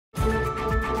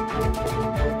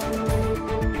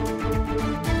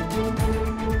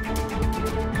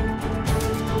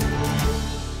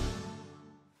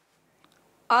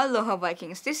Aloha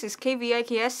Vikings, this is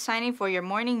KVIKS signing for your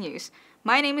morning news.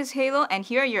 My name is Halo and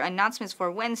here are your announcements for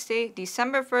Wednesday,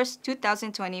 December 1st,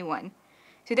 2021.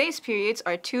 Today's periods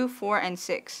are 2, 4, and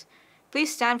 6.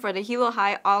 Please stand for the Hilo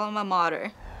High Alma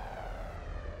Mater.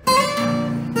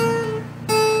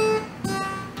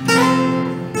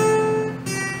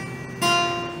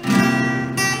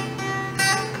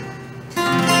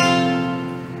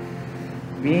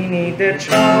 Beneath the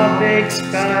tropic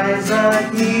skies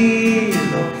of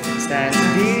Hilo stands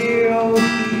dear old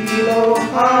Hilo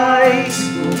High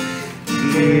School.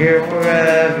 Here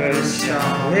forever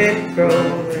shall it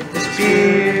grow with the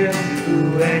spirit of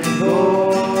blue and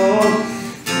gold.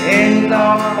 In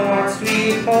our hearts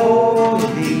we hold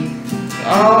thee,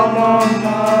 alma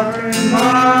mater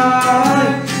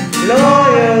mine.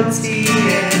 Loyalty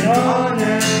and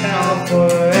honor shall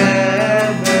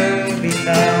forever be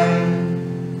thine.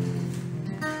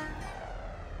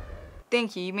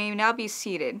 Thank you. You may now be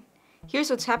seated. Here's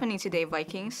what's happening today,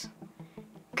 Vikings.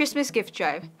 Christmas gift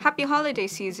drive. Happy holiday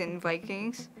season,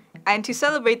 Vikings. And to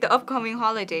celebrate the upcoming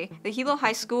holiday, the Hilo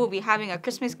High School will be having a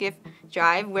Christmas gift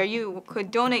drive where you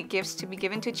could donate gifts to be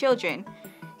given to children.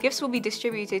 Gifts will be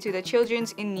distributed to the children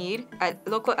in need at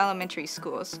local elementary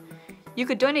schools. You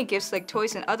could donate gifts like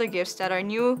toys and other gifts that are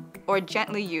new or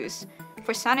gently used.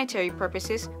 For sanitary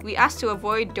purposes, we ask to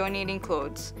avoid donating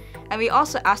clothes. And we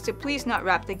also ask to please not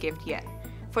wrap the gift yet.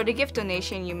 For the gift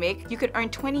donation you make, you could earn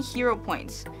 20 hero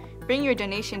points. Bring your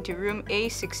donation to room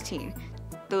A16.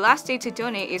 The last day to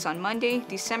donate is on Monday,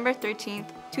 December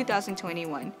 13th,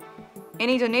 2021.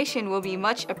 Any donation will be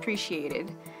much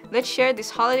appreciated. Let's share this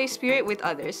holiday spirit with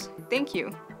others. Thank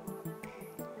you.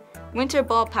 Winter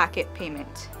Ball Packet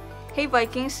Payment. Hey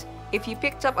Vikings, if you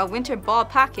picked up a winter ball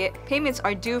packet, payments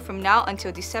are due from now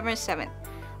until December 7th.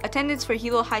 Attendance for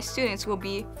Hilo High students will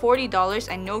be $40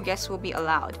 and no guests will be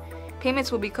allowed.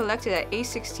 Payments will be collected at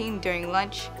A16 during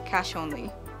lunch, cash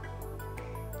only.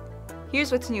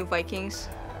 Here's what's new, Vikings.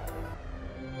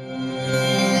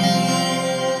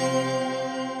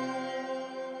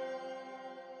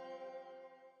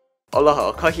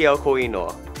 Aloha, kahia ko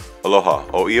inoa. Aloha,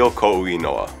 o io ko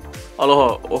uinoa.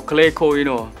 Aloha, o kale ko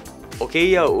inoa.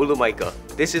 Okeia ulumaika.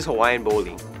 This is Hawaiian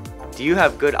bowling. Do you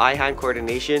have good eye-hand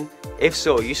coordination? If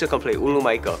so, you should come play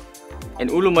ulumaika. In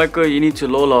ulumaika, you need to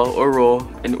lola or roll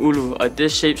an ulu, a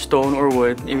dish-shaped stone or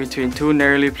wood, in between two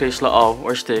narrowly placed la'au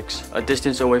or sticks, a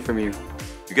distance away from you.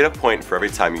 You get a point for every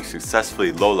time you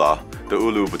successfully lola the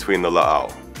ulu between the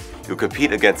la'au. You'll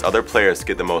compete against other players to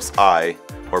get the most eye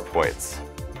or points.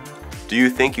 Do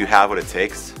you think you have what it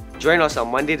takes? Join us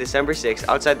on Monday, December 6th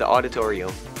outside the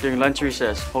auditorium. During lunch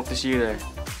recess. Hope to see you there.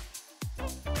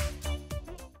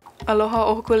 Aloha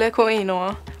o kule ko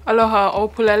inoa. Aloha o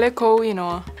pulele ko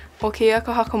inoa. O kia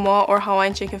ka hakamoa or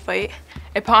Hawaiian chicken fight.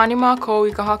 E pa'anima ko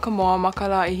I ka hakamoa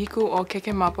makala I hiku o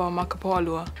keke mapa ma ka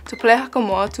po'alua. To play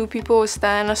hakamoa, two people will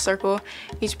stand in a circle.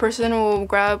 Each person will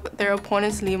grab their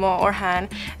opponent's lima or hand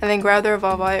and then grab their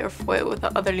vavai or foot with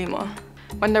the other lima.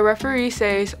 When the referee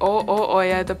says o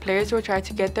oya, the players will try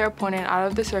to get their opponent out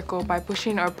of the circle by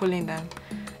pushing or pulling them.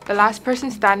 The last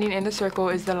person standing in the circle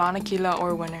is the lanakila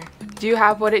or winner. Do you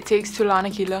have what it takes to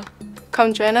lanakila?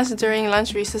 Come join us during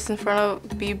lunch recess in front of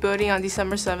B building on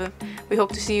December 7th. We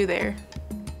hope to see you there.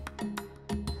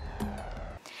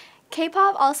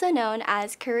 K-pop, also known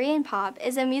as Korean pop,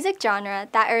 is a music genre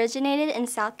that originated in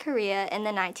South Korea in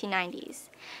the 1990s.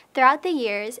 Throughout the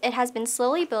years, it has been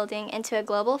slowly building into a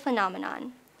global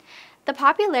phenomenon. The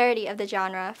popularity of the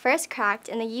genre first cracked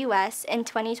in the US in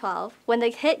 2012 when the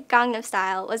hit Gangnam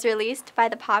Style was released by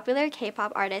the popular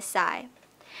K-pop artist Psy.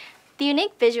 The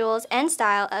unique visuals and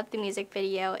style of the music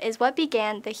video is what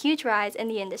began the huge rise in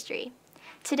the industry.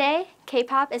 Today,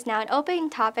 K-pop is now an open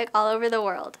topic all over the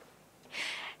world.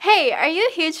 Hey, are you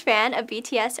a huge fan of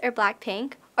BTS or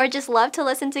Blackpink, or just love to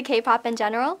listen to K-pop in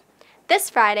general? This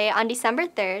Friday, on December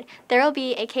 3rd, there will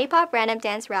be a K-pop random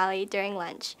dance rally during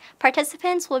lunch.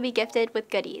 Participants will be gifted with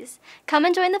goodies. Come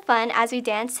and join the fun as we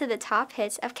dance to the top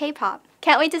hits of K-pop.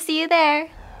 Can't wait to see you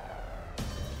there!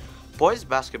 Boys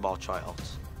Basketball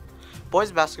Trials.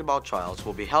 Boys Basketball Trials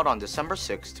will be held on December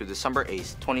 6th to December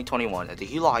 8th, 2021 at the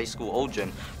Hilo High School Old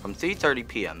Gym from 3:30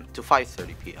 p.m. to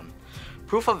 5:30 p.m.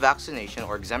 Proof of vaccination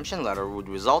or exemption letter with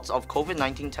results of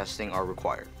COVID-19 testing are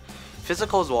required.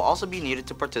 Physicals will also be needed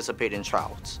to participate in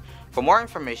trials. For more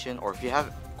information or if you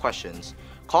have questions,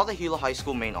 call the Hilo High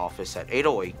School main office at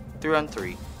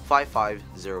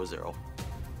 808-313-5500.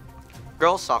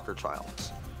 Girls Soccer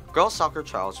Trials. Girls Soccer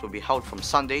Trials will be held from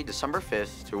Sunday, December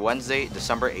 5th through Wednesday,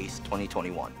 December 8th,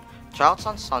 2021. Trials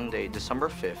on Sunday, December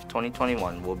 5th,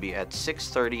 2021 will be at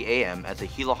 6:30 a.m. at the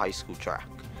Hilo High School track.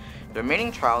 The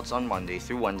remaining tryouts on Monday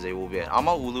through Wednesday will be at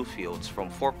Honolulu Fields from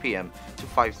 4 p.m. to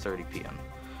 5:30 p.m.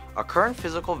 A current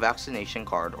physical vaccination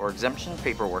card or exemption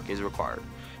paperwork is required.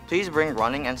 Please bring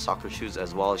running and soccer shoes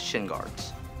as well as shin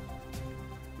guards.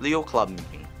 Leo Club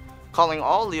meeting. Calling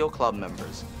all Leo Club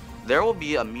members. There will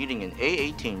be a meeting in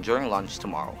A18 during lunch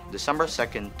tomorrow, December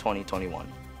 2nd, 2021.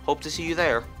 Hope to see you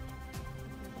there.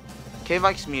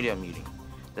 KVIKS Media Meeting.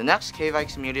 The next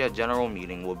KVIKS Media General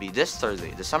Meeting will be this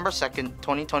Thursday, December 2nd,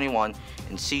 2021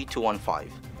 in C215.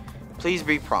 Please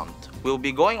be prompt. We'll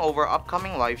be going over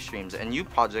upcoming live streams and new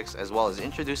projects as well as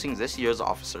introducing this year's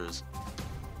officers.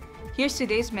 Here's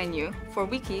today's menu. For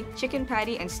wiki, chicken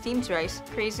patty and steamed rice,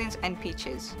 craisins, and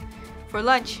peaches. For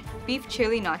lunch, beef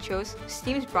chili nachos,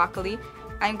 steamed broccoli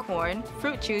and corn,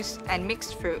 fruit juice, and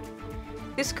mixed fruit.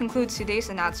 This concludes today's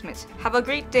announcements. Have a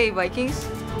great day, Vikings!